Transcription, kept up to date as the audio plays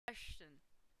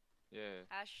Yeah.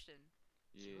 Ashton.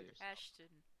 Yeah.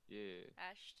 Ashton. Yeah.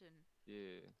 Ashton.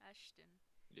 Yeah. Ashton.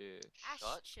 Yeah.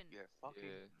 Shut Ashton. your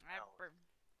fucking mouth.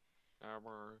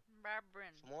 Armor.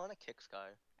 Barbrin. Someone wanna kick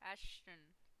Sky. Ashton.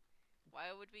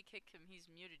 Why would we kick him? He's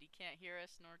muted. He can't hear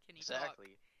us, nor can he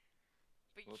Exactly. talk.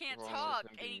 But you What's can't wrong talk,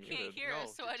 with him and he being can't muted? hear No,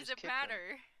 us, so why does just it kick him.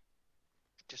 matter?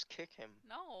 Just kick him.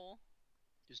 No.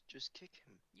 Just kick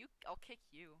him. I'll kick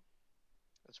you.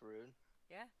 That's rude.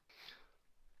 Yeah.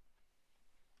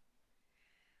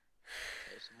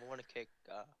 Okay, someone wanna kick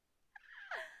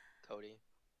Cody.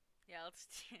 Yeah,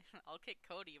 I'll kick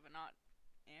Cody, but not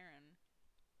Aaron.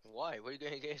 Why? What are you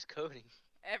gonna get against Cody?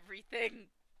 Everything.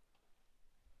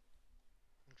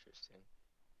 Interesting.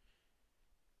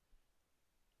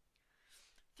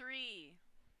 3,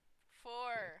 4,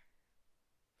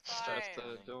 Start Shut the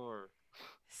counting. door.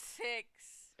 6,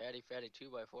 Fatty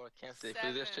 2x4. Can't say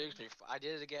 7. I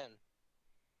did it again.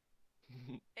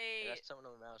 8, I got something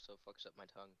on my mouth, so it fucks up my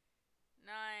tongue.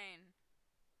 9,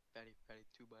 Fatty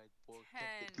 2x4.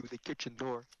 10, through the kitchen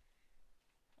door.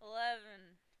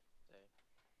 11, Say.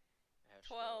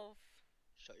 12,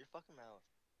 Shut your fucking mouth.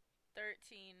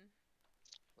 13,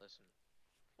 Listen.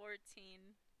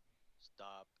 14,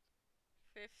 Stop.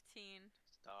 15,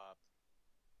 Stop.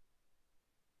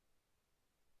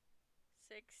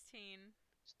 16,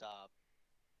 Stop.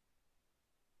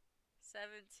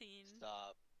 17,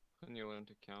 Stop. When you learn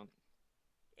to count.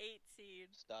 18,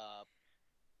 Stop.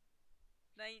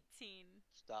 19,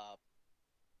 Stop.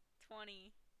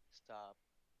 20, Stop.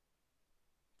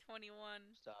 21,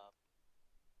 Stop.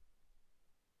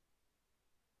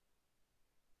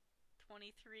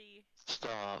 23,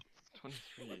 Stop.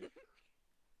 23.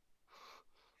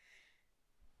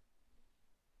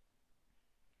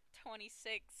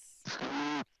 26,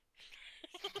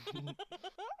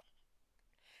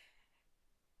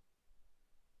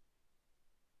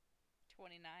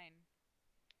 29,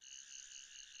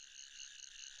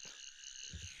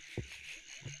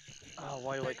 Oh,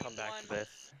 why do I come back to 31. this?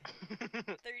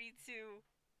 32,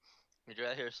 Would you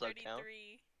rather hear a slug count?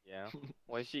 33, Yeah.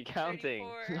 Why is she counting?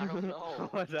 34, I don't know.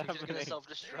 What's She's just gonna happening?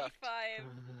 self-destruct.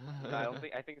 35, No, I don't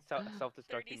think. I think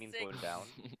self-destructing means going 36. down.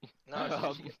 No,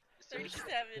 Okay. as soon as she-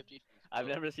 37. 50 I've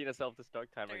never seen a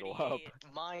self-destruct timer go up.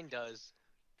 38, Mine does.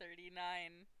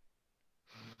 39,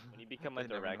 When you become a They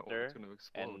never know when director it's gonna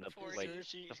explode. and the, As 40. soon like as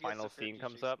she the gets final to scene 50,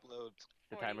 comes she up, explodes.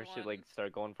 the timer should 41. like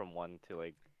start going from 1 to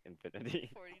like infinity.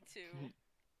 42,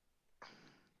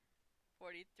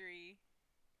 43,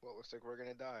 Well, looks like we're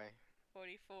gonna die.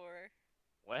 44,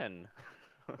 When?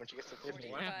 When she gets to 50.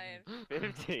 45,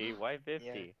 50? Why 50?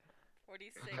 Yeah.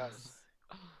 46, Because-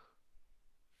 Why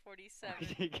 47, is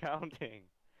he counting?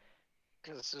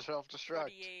 Because it's a self-destruct.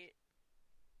 48,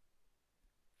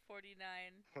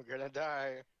 49, We're gonna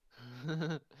die.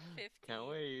 50, Can't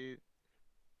wait.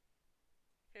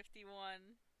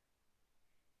 51,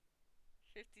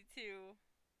 52,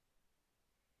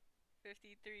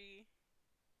 53,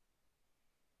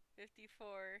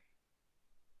 54,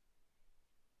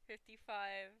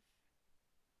 55,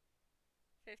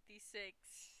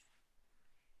 56,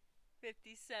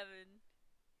 57,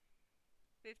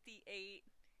 58,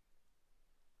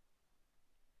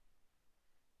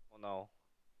 Oh no.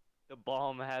 The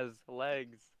bomb has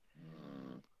legs.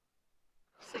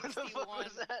 What the fuck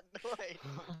was 61, that noise?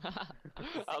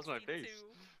 That was my face.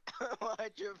 62,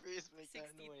 Why'd your face make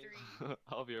that noise? 63,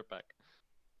 I'll be right back.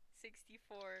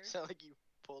 64, Sound like you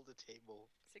pulled a table.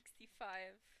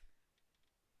 65,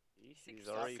 She's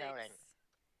already counting.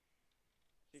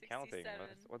 she's counting.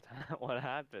 67. What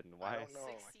happened? I Why? don't know.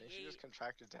 I think she 68. just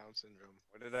contracted Down syndrome.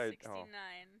 What did I? Oh. 69,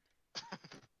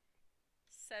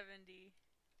 70,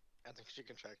 I think she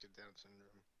contracted Down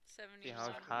syndrome. See how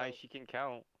 71, high she can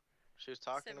count. She was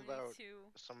talking about 72,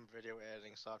 some video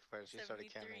editing software. She started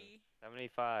counting.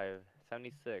 73, 75,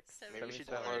 76, Maybe she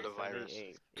 74, downloaded a virus.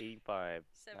 78, 85,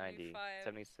 90, 75,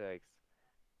 76,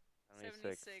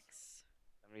 76, 76,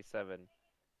 77,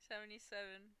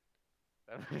 77,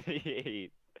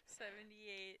 78,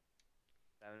 78,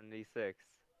 76.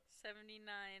 79,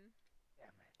 Damn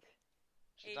it.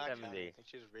 She's not counting. 70. I think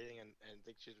she's reading I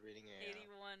think she's reading a.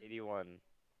 81, 81,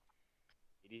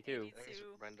 82. I think it's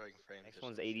 82, rendering frames. Next or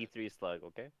one's some shit. 83 slug,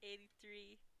 okay?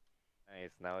 83,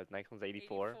 Nice. Now next one's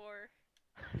 84. 84,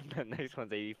 The next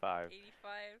one's 85.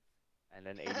 85, And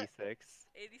then 86.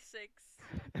 86,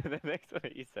 And the next one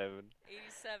 87.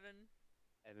 87,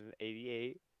 And then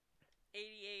 88.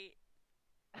 88,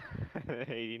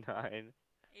 89.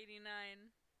 89,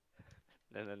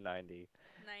 And then 90.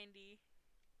 90,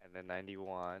 And then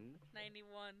 91.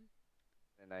 91,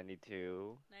 And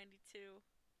 92. 92,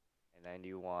 And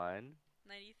 91.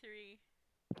 93,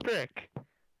 Frick!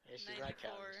 Hey, she's not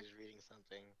counting. 94. She's reading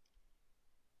something.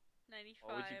 95.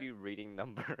 Why would you be reading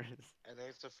numbers? I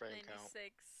think it's a frame count.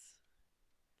 96.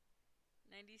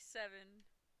 97.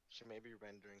 She may be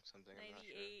rendering something. I'm not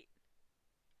sure. 98.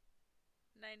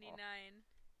 99.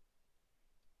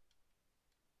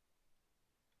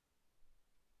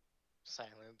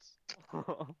 Silence.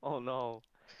 Oh no.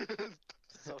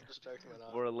 Self-destruct went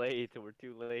off. We're late. We're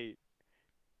too late.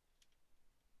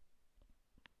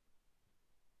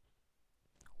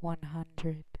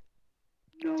 100.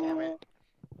 Damn it.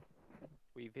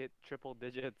 We've hit triple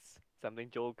digits. Something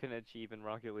Joel can achieve in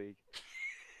Rocket League.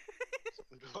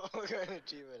 We're going to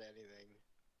achieve at anything.